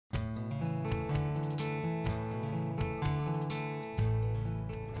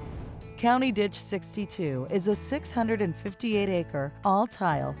County Ditch 62 is a 658-acre,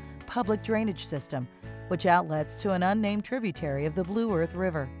 all-tile, public drainage system which outlets to an unnamed tributary of the Blue Earth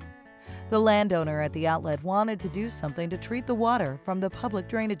River. The landowner at the outlet wanted to do something to treat the water from the public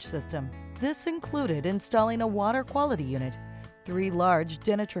drainage system. This included installing a water quality unit, 3 large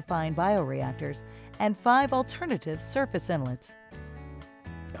denitrifying bioreactors, and 5 alternative surface inlets.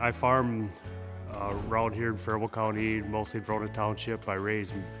 I farm around here in Faribault County, mostly in Verona Township. I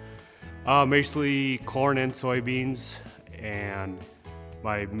raise mostly corn and soybeans, and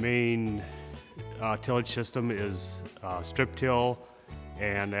my main tillage system is strip till,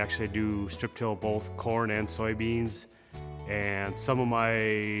 and actually I do strip till both corn and soybeans, and some of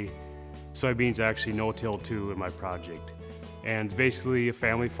my soybeans actually no-till too in my project. And it's basically a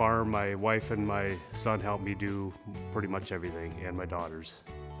family farm. My wife and my son help me do pretty much everything, and my daughters.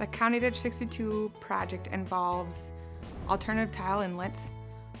 The County Ditch 62 project involves alternative tile inlets,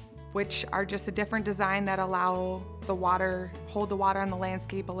 which are just a different design that allow the water, hold the water on the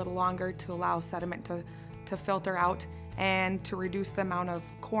landscape a little longer to allow sediment to filter out and to reduce the amount of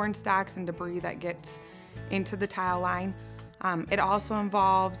corn stalks and debris that gets into the tile line. It also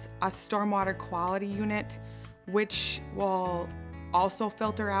involves a stormwater quality unit, which will also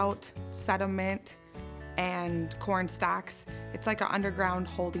filter out sediment and corn stalks. It's like an underground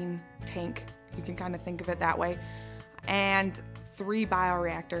holding tank. You can kind of think of it that way. And 3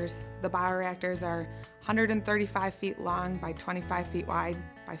 bioreactors. The bioreactors are 135 feet long by 25 feet wide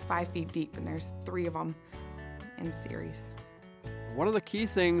by 5 feet deep, and there's 3 of them in series. One of the key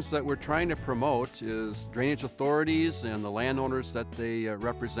things that we're trying to promote is drainage authorities and the landowners that they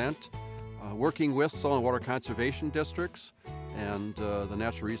represent, working with soil and water conservation districts and the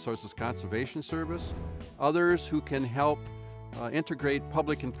Natural Resources Conservation Service, others who can help integrate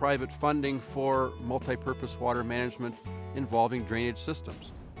public and private funding for multi-purpose water management involving drainage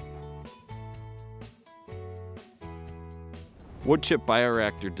systems. Wood chip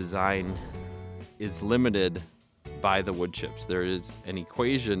bioreactor design is limited by the wood chips. There is an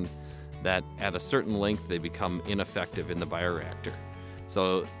equation that at a certain length they become ineffective in the bioreactor.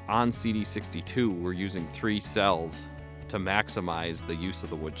 So on CD62 we're using 3 cells to maximize the use of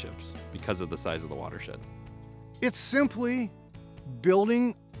the wood chips because of the size of the watershed. It's simply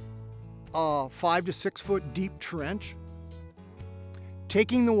building a 5 to 6 foot deep trench,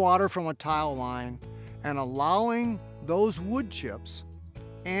 taking the water from a tile line and allowing those wood chips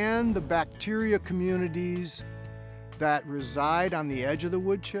and the bacteria communities that reside on the edge of the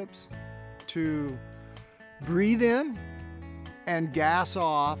wood chips to breathe in and gas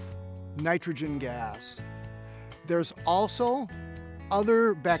off nitrogen gas. There's also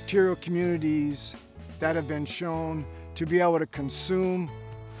other bacterial communities that have been shown to be able to consume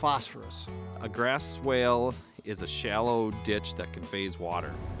phosphorus. A grass swale is a shallow ditch that can phase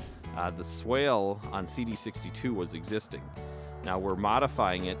water. The swale on CD62 was existing. Now we're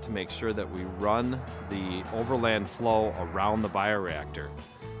modifying it to make sure that we run the overland flow around the bioreactor.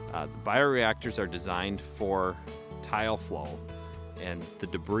 The bioreactors are designed for tile flow, and the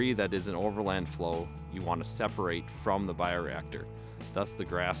debris that is an overland flow you want to separate from the bioreactor. Thus the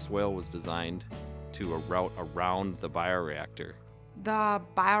grass swale was designed to a route around the bioreactor. The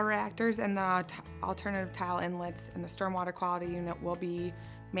bioreactors and the alternative tile inlets and the stormwater quality unit will be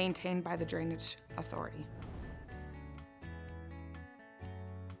maintained by the Drainage Authority.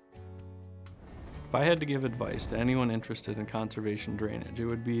 If I had to give advice to anyone interested in conservation drainage, it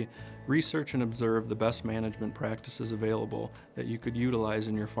would be research and observe the best management practices available that you could utilize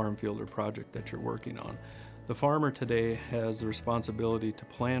in your farm field or project that you're working on. The farmer today has the responsibility to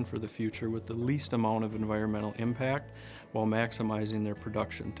plan for the future with the least amount of environmental impact while maximizing their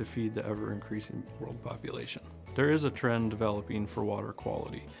production to feed the ever-increasing world population. There is a trend developing for water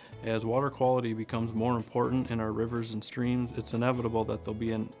quality. As water quality becomes more important in our rivers and streams, it's inevitable that there'll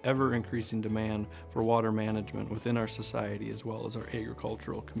be an ever-increasing demand for water management within our society as well as our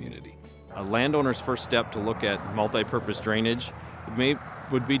agricultural community. A landowner's first step to look at multi-purpose drainage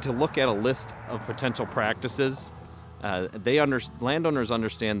would be to look at a list of potential practices. Landowners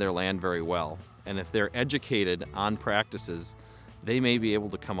understand their land very well, and if they're educated on practices, they may be able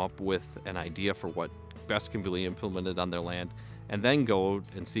to come up with an idea for what best can be implemented on their land, and then go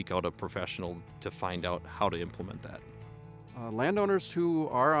and seek out a professional to find out how to implement that. Landowners who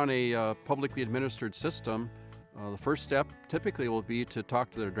are on a publicly administered system, the first step typically will be to talk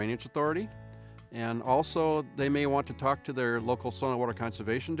to their drainage authority, and also they may want to talk to their local soil and water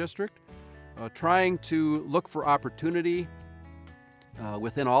conservation district, trying to look for opportunity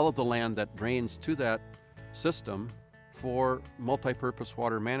within all of the land that drains to that system for multi-purpose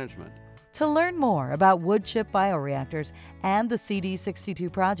water management. To learn more about wood chip bioreactors and the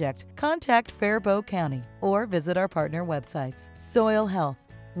CD62 project, contact Faribault County or visit our partner websites. Soil health,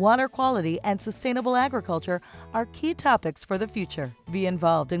 water quality, and sustainable agriculture are key topics for the future. Be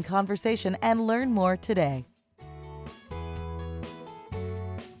involved in conversation and learn more today.